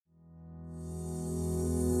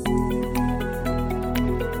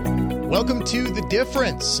Welcome to The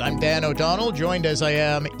Difference. I'm Dan O'Donnell, joined as I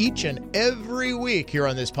am each and every week here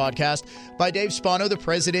on this podcast by Dave Spano, the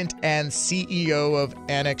president and CEO of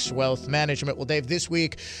Annex Wealth Management. Well, Dave, this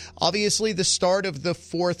week, obviously the start of the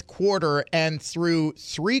fourth quarter, and through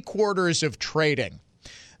 3 quarters of trading,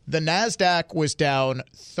 the NASDAQ was down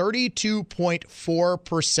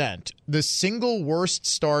 32.4%, the single worst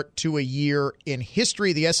start to a year in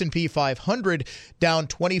history. The S&P 500 down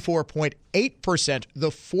 24.8%, the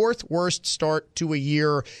fourth worst start to a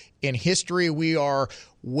year in history. We are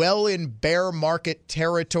well in bear market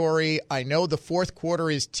territory. I know the fourth quarter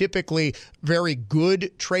is typically very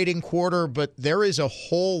good trading quarter, but there is a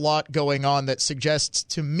whole lot going on that suggests,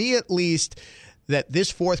 to me at least, that this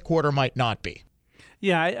fourth quarter might not be.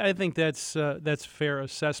 Yeah, I think that's fair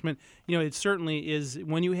assessment. You know, it certainly is.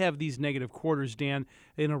 When you have these negative quarters, Dan,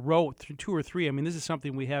 in a row, 2 or 3, I mean, this is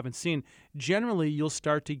something we haven't seen. Generally, you'll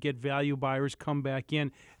start to get value buyers come back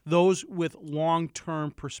in, those with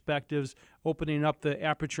long-term perspectives, opening up the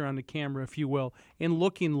aperture on the camera, if you will, and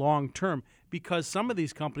looking long-term, because some of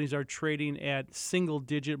these companies are trading at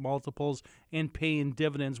single-digit multiples and paying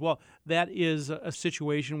dividends. Well, that is a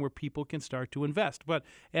situation where people can start to invest. But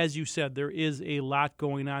as you said, there is a lot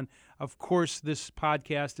going on. Of course, this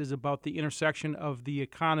podcast is about the intersection of the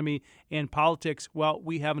economy and politics. Well,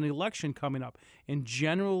 we have an election coming up. And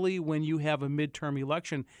generally, when you have a midterm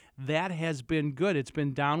election, that has been good. It's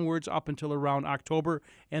been downwards up until around October,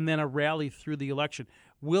 and then a rally through the election.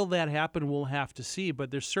 Will that happen? We'll have to see. But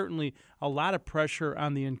there's certainly a lot of pressure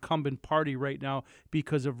on the incumbent party right now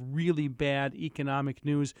because of really bad economic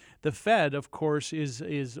news. The Fed, of course,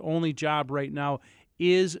 is only job right now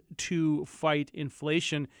is to fight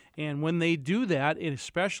inflation. And when they do that, and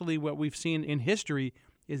especially what we've seen in history,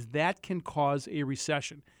 is that can cause a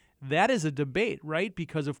recession. That is a debate, right?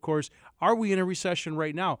 Because, of course, are we in a recession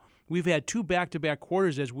right now? We've had 2 back-to-back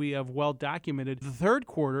quarters, as we have well documented. The third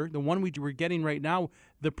quarter, the one we're getting right now,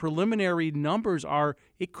 the preliminary numbers are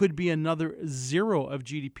it could be another 0 of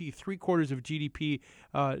GDP, 3 quarters of GDP,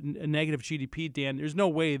 negative GDP, Dan. There's no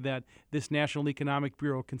way that this National Economic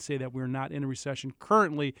Bureau can say that we're not in a recession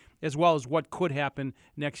currently, as well as what could happen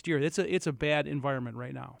next year. It's a bad environment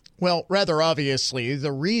right now. Well, rather obviously,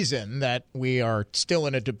 the reason that we are still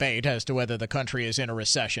in a debate as to whether the country is in a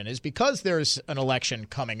recession is because there's an election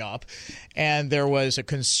coming up, and there was a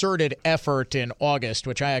concerted effort in August,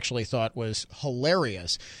 which I actually thought was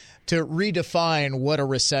hilarious, to redefine what a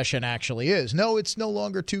recession actually is. No, it's no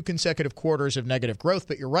longer 2 consecutive quarters of negative growth,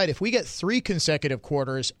 but you're right. If we get 3 consecutive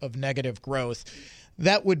quarters of negative growth,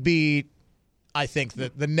 that would be, I think,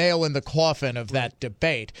 the nail in the coffin of that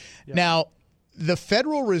debate. Yep. Now, the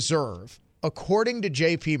Federal Reserve, according to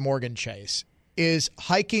J.P. Morgan Chase, is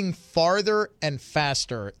hiking farther and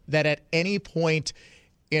faster than at any point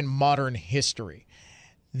in modern history.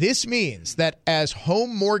 This means that as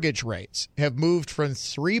home mortgage rates have moved from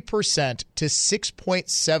 3% to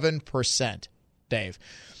 6.7%, Dave,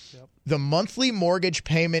 the monthly mortgage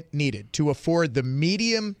payment needed to afford the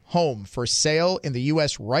median home for sale in the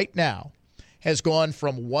U.S. right now has gone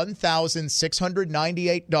from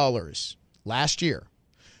 $1,698 last year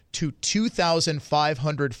to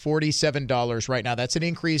 $2,547 right now. That's an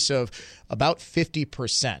increase of about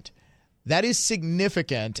 50%. That is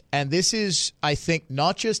significant, and this is, I think,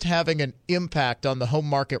 not just having an impact on the home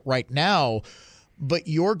market right now, but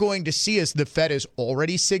you're going to see, as the Fed has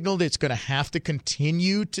already signaled, it's going to have to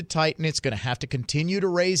continue to tighten. It's going to have to continue to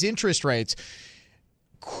raise interest rates.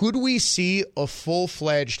 Could we see a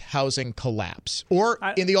full-fledged housing collapse? Or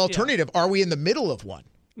in the alternative, are we in the middle of one?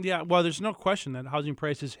 Yeah, well, there's no question that housing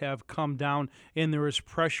prices have come down, and there is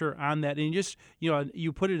pressure on that. And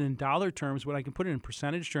you put it in dollar terms, but I can put it in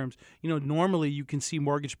percentage terms. Normally you can see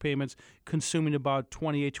mortgage payments consuming about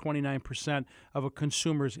 28, 29% of a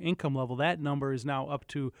consumer's income level. That number is now up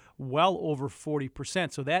to well over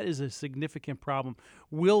 40%. So that is a significant problem.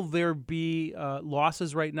 Will there be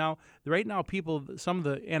losses right now? Right now, some of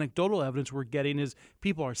the anecdotal evidence we're getting is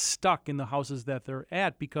people are stuck in the houses that they're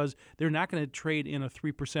at because they're not going to trade in a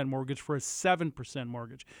 3% mortgage for a 7%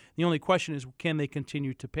 mortgage. The only question is, can they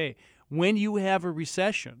continue to pay? When you have a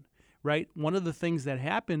recession, right, one of the things that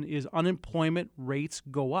happen is unemployment rates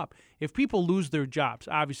go up. If people lose their jobs,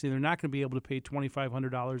 obviously they're not going to be able to pay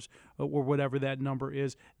 $2,500 or whatever that number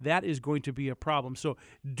is. That is going to be a problem. So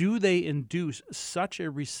do they induce such a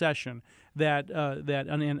recession that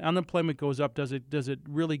unemployment goes up? Does it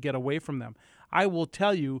really get away from them? I will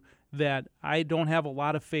tell you that I don't have a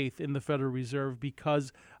lot of faith in the Federal Reserve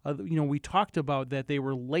because, we talked about that they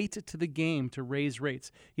were late to the game to raise rates.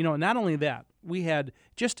 Not only that, we had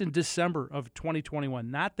just in December of 2021,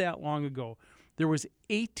 not that long ago, there was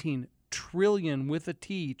 $18 trillion with a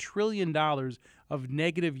T, $1 trillion of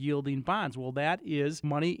negative yielding bonds. Well, that is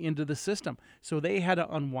money into the system. So they had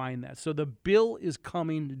to unwind that. So the bill is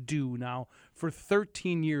coming due now for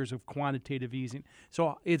 13 years of quantitative easing.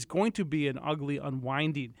 So it's going to be an ugly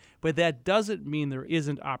unwinding, but that doesn't mean there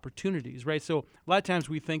isn't opportunities, right? So a lot of times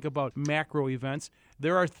we think about macro events.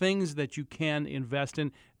 There are things that you can invest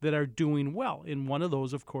in that are doing well. And one of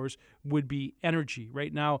those, of course, would be energy.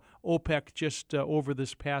 Right now, OPEC just over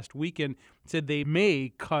this past weekend said they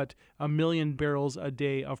may cut 1 million barrels a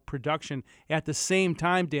day of production. At the same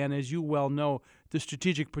time, Dan, as you well know, the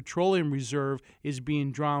Strategic Petroleum Reserve is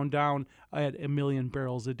being drawn down at 1 million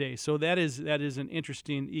barrels a day. So that is an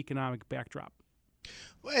interesting economic backdrop.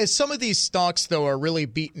 As some of these stocks, though, are really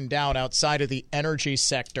beaten down outside of the energy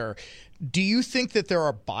sector, do you think that there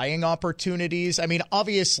are buying opportunities? I mean,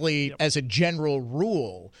 obviously, as a general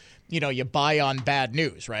rule, you buy on bad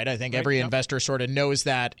news, right? I think every investor sort of knows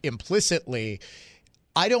that implicitly.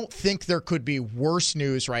 I don't think there could be worse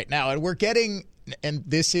news right now. And we're getting, and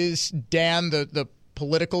this is Dan, the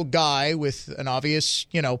political guy with an obvious,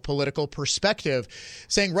 political perspective,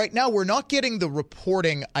 saying right now we're not getting the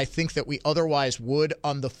reporting I think that we otherwise would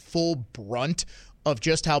on the full brunt of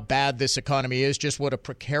just how bad this economy is, just what a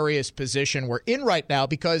precarious position we're in right now,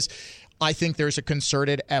 because I think there's a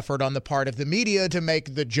concerted effort on the part of the media to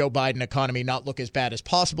make the Joe Biden economy not look as bad as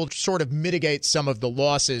possible, to sort of mitigate some of the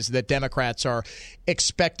losses that Democrats are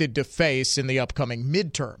expected to face in the upcoming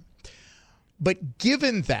midterm. But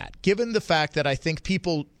given the fact that I think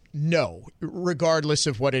people know, regardless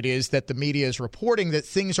of what it is that the media is reporting, that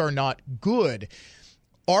things are not good,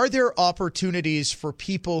 are there opportunities for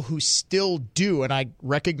people who still do, and I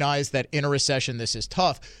recognize that in a recession this is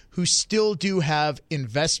tough, who still do have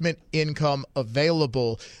investment income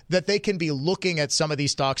available, that they can be looking at some of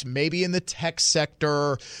these stocks, maybe in the tech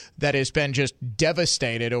sector that has been just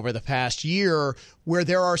devastated over the past year, where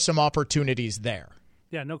there are some opportunities there?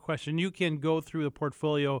 Yeah, no question. You can go through the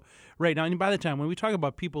portfolio right now. And by the time, when we talk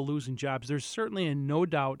about people losing jobs, there's certainly and no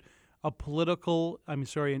doubt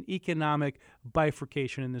an economic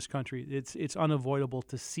bifurcation in this country. It's unavoidable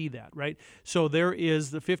to see that, right? So there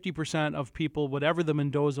is the 50% of people, whatever the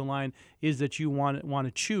Mendoza line is that you want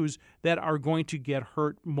to choose, that are going to get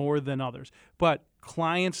hurt more than others. But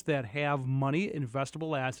clients that have money,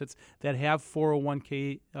 investable assets, that have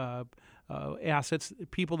 401k assets,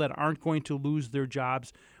 people that aren't going to lose their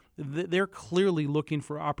jobs, they're clearly looking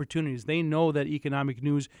for opportunities. They know that economic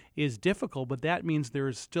news is difficult, but that means there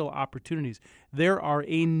is still opportunities. There are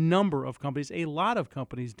a number of companies, a lot of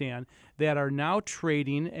companies, Dan, that are now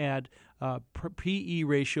trading at PE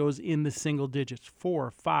ratios in the single digits,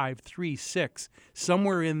 4, 5, 3, 6,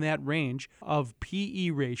 somewhere in that range of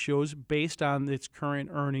PE ratios based on its current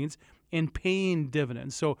earnings and paying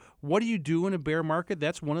dividends. So what do you do in a bear market?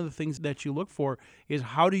 That's one of the things that you look for, is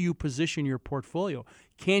how do you position your portfolio?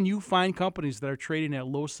 Can you find companies that are trading at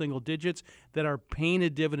low single digits, that are paying a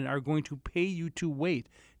dividend, are going to pay you to wait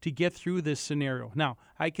to get through this scenario? Now,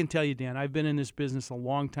 I can tell you, Dan, I've been in this business a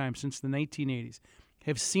long time, since the 1980s.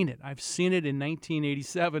 Have seen it. I've seen it in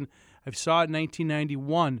 1987. I saw it in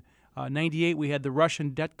 1991. 98, we had the Russian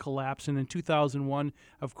debt collapse, and in 2001,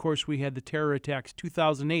 of course, we had the terror attacks.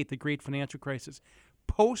 2008, the great financial crisis.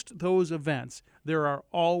 Post those events, there are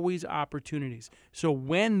always opportunities. So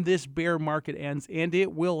when this bear market ends, and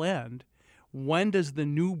it will end, when does the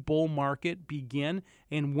new bull market begin,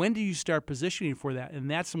 and when do you start positioning for that? And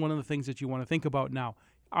that's one of the things that you want to think about now.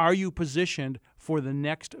 Are you positioned for the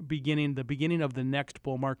beginning of the next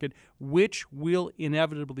bull market, which will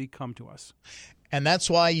inevitably come to us? And that's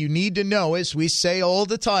why you need to know, as we say all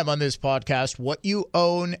the time on this podcast, what you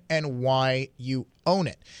own and why you own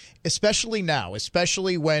it. Especially now,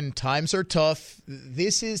 especially when times are tough,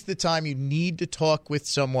 this is the time you need to talk with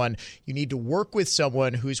someone. You need to work with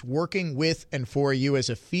someone who's working with and for you as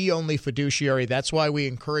a fee-only fiduciary. That's why we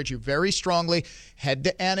encourage you very strongly. Head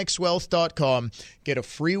to annexwealth.com, get a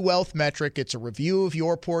free wealth metric. It's a review of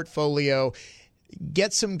your portfolio.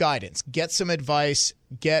 Get some guidance, get some advice,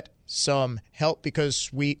 get some help, because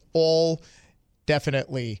we all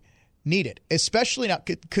definitely need it. Especially now,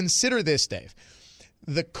 consider this, Dave.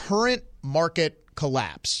 The current market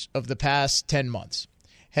collapse of the past 10 months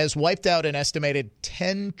has wiped out an estimated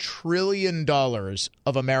 $10 trillion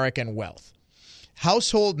of American wealth.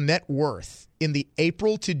 Household net worth in the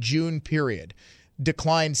April to June period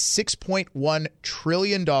declined $6.1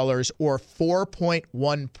 trillion, or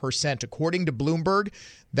 4.1%. According to Bloomberg,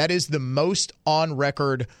 that is the most on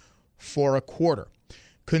record for a quarter.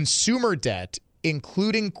 Consumer debt,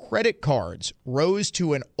 including credit cards, rose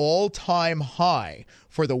to an all-time high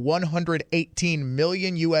for the 118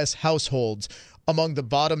 million U.S. households among the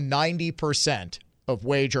bottom 90% of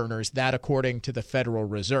wage earners, that according to the Federal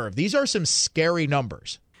Reserve. These are some scary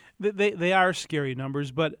numbers. They are scary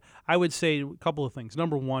numbers, but I would say a couple of things.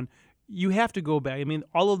 Number one, you have to go back. I mean,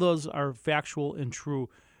 all of those are factual and true,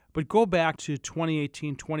 but go back to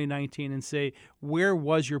 2018, 2019 and say, where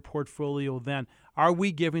was your portfolio then? Are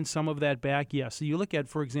we giving some of that back? Yes. So you look at,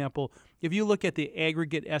 for example, if you look at the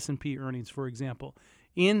aggregate S&P earnings, for example,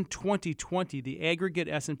 in 2020, the aggregate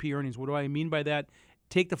S&P earnings, what do I mean by that?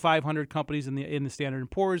 Take the 500 companies in the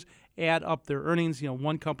Standard & Poor's, add up their earnings.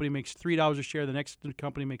 One company makes $3 a share, the next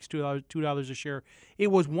company makes $2 a share.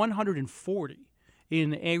 It was 140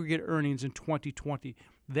 in aggregate earnings in 2020.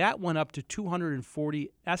 That went up to 240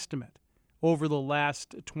 estimate over the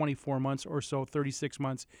last 24 months or so, 36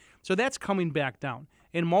 months. So that's coming back down,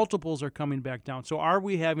 and multiples are coming back down. So are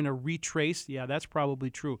we having a retrace? Yeah, that's probably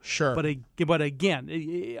true. Sure. But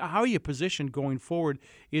again, how you position going forward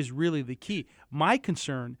is really the key. My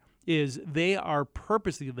concern is the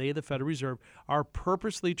Federal Reserve, are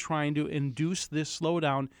purposely trying to induce this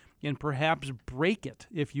slowdown and perhaps break it,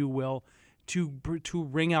 if you will, to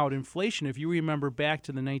wring out inflation. If you remember back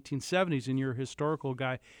to the 1970s, and you're a historical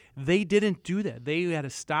guy, they didn't do that. They had a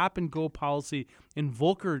stop-and-go policy, and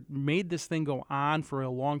Volcker made this thing go on for a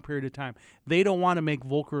long period of time. They don't want to make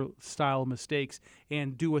Volcker-style mistakes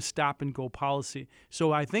and do a stop-and-go policy.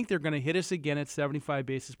 So I think they're going to hit us again at 75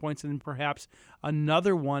 basis points and then perhaps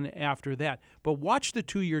another one after that. But watch the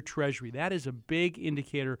 2-year Treasury. That is a big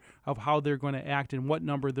indicator of how they're going to act and what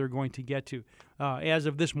number they're going to get to. As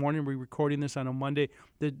of this morning, we're recording this on a Monday,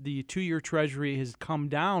 the 2-year Treasury has come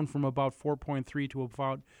down from about 4.3 to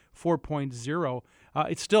about 4.0.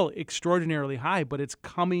 It's still extraordinarily high, but it's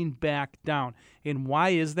coming back down. And why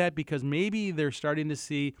is that? Because maybe they're starting to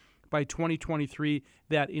see by 2023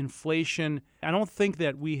 that inflation, I don't think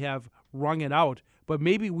that we have wrung it out, but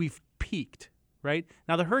maybe we've peaked, right?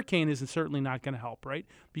 Now, the hurricane is certainly not going to help, right?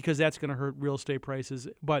 Because that's going to hurt real estate prices,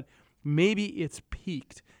 but maybe it's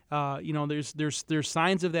peaked. There's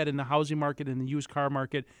signs of that in the housing market and the used car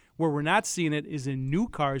market. Where we're not seeing it is in new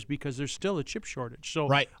cars because there's still a chip shortage. So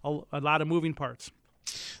right. a lot of moving parts.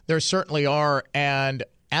 There certainly are. And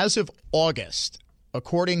as of August,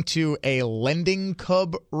 according to a Lending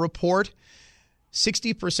Cub report,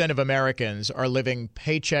 60% of Americans are living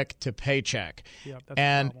paycheck to paycheck. Yeah, that's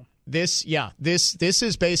and a problem. This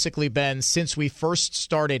has basically been since we first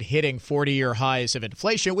started hitting 40-year highs of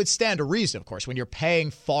inflation. It would stand to reason, of course, when you're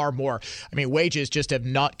paying far more. I mean, wages just have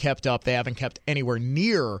not kept up. They haven't kept anywhere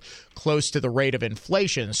near close to the rate of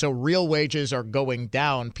inflation. So real wages are going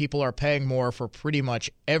down. People are paying more for pretty much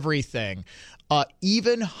everything,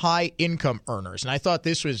 even high-income earners. And I thought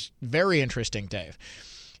this was very interesting, Dave.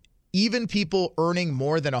 Even people earning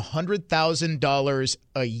more than $100,000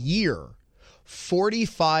 a year,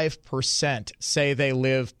 45% say they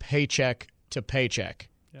live paycheck to paycheck.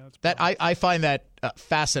 Yeah, I find that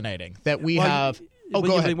fascinating that we have.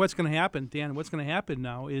 Go ahead. What's going to happen, Dan? What's going to happen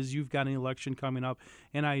now is you've got an election coming up,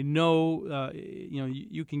 and I know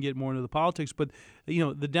you can get more into the politics, but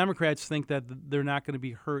the Democrats think that they're not going to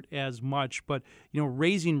be hurt as much. But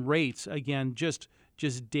raising rates again, just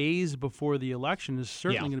days before the election is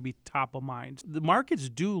certainly going to be top of mind. The markets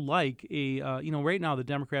do like right now the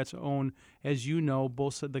Democrats own, as you know,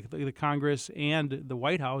 both the Congress and the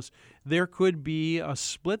White House. There could be a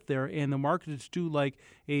split there, and the markets do like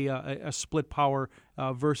a split power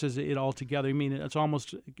versus it altogether. I mean, it's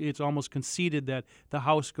almost conceded that the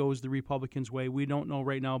House goes the Republicans' way. We don't know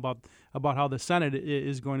right now about how the Senate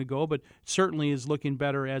is going to go, but certainly is looking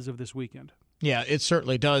better as of this weekend. Yeah, it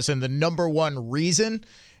certainly does. And the number one reason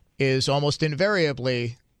is almost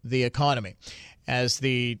invariably the economy. As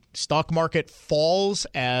the stock market falls,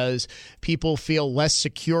 as people feel less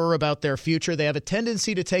secure about their future, they have a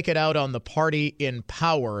tendency to take it out on the party in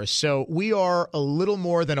power. So we are a little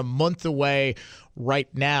more than a month away right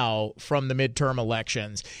now from the midterm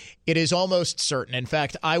elections. It is almost certain. In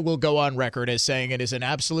fact, I will go on record as saying it is an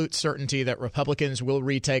absolute certainty that Republicans will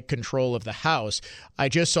retake control of the House. I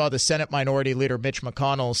just saw the Senate Minority Leader Mitch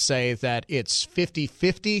McConnell say that it's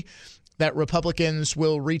 50-50 that Republicans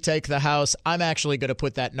will retake the House. I'm actually going to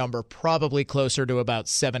put that number probably closer to about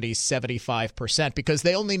 70-75% because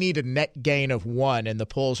they only need a net gain of 1, and the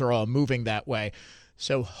polls are all moving that way.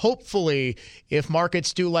 So hopefully, if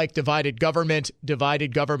markets do like divided government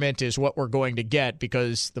is what we're going to get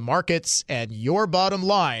because the markets and your bottom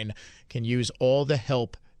line can use all the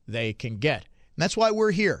help they can get. And that's why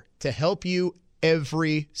we're here, to help you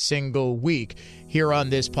every single week here on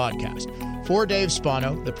this podcast. For Dave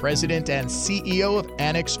Spano, the president and CEO of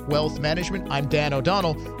Annex Wealth Management, I'm Dan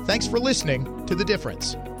O'Donnell. Thanks for listening to The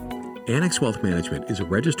Difference. Annex Wealth Management is a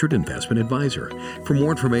registered investment advisor. For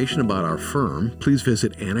more information about our firm, please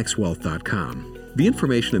visit annexwealth.com. The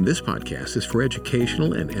information in this podcast is for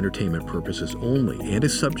educational and entertainment purposes only and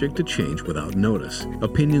is subject to change without notice.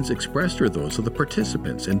 Opinions expressed are those of the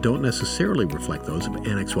participants and don't necessarily reflect those of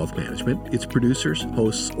Annex Wealth Management, its producers,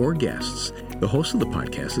 hosts, or guests. The host of the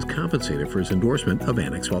podcast is compensated for his endorsement of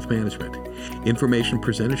Annex Wealth Management. Information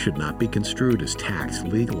presented should not be construed as tax,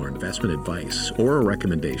 legal, or investment advice, or a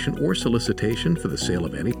recommendation or solicitation for the sale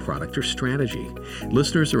of any product or strategy.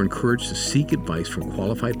 Listeners are encouraged to seek advice from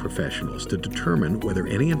qualified professionals to determine whether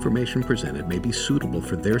any information presented may be suitable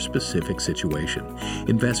for their specific situation.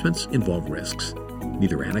 Investments involve risks.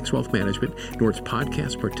 Neither Annex Wealth Management nor its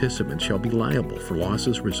podcast participants shall be liable for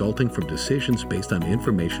losses resulting from decisions based on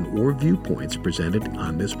information or viewpoints presented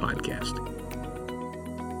on this podcast.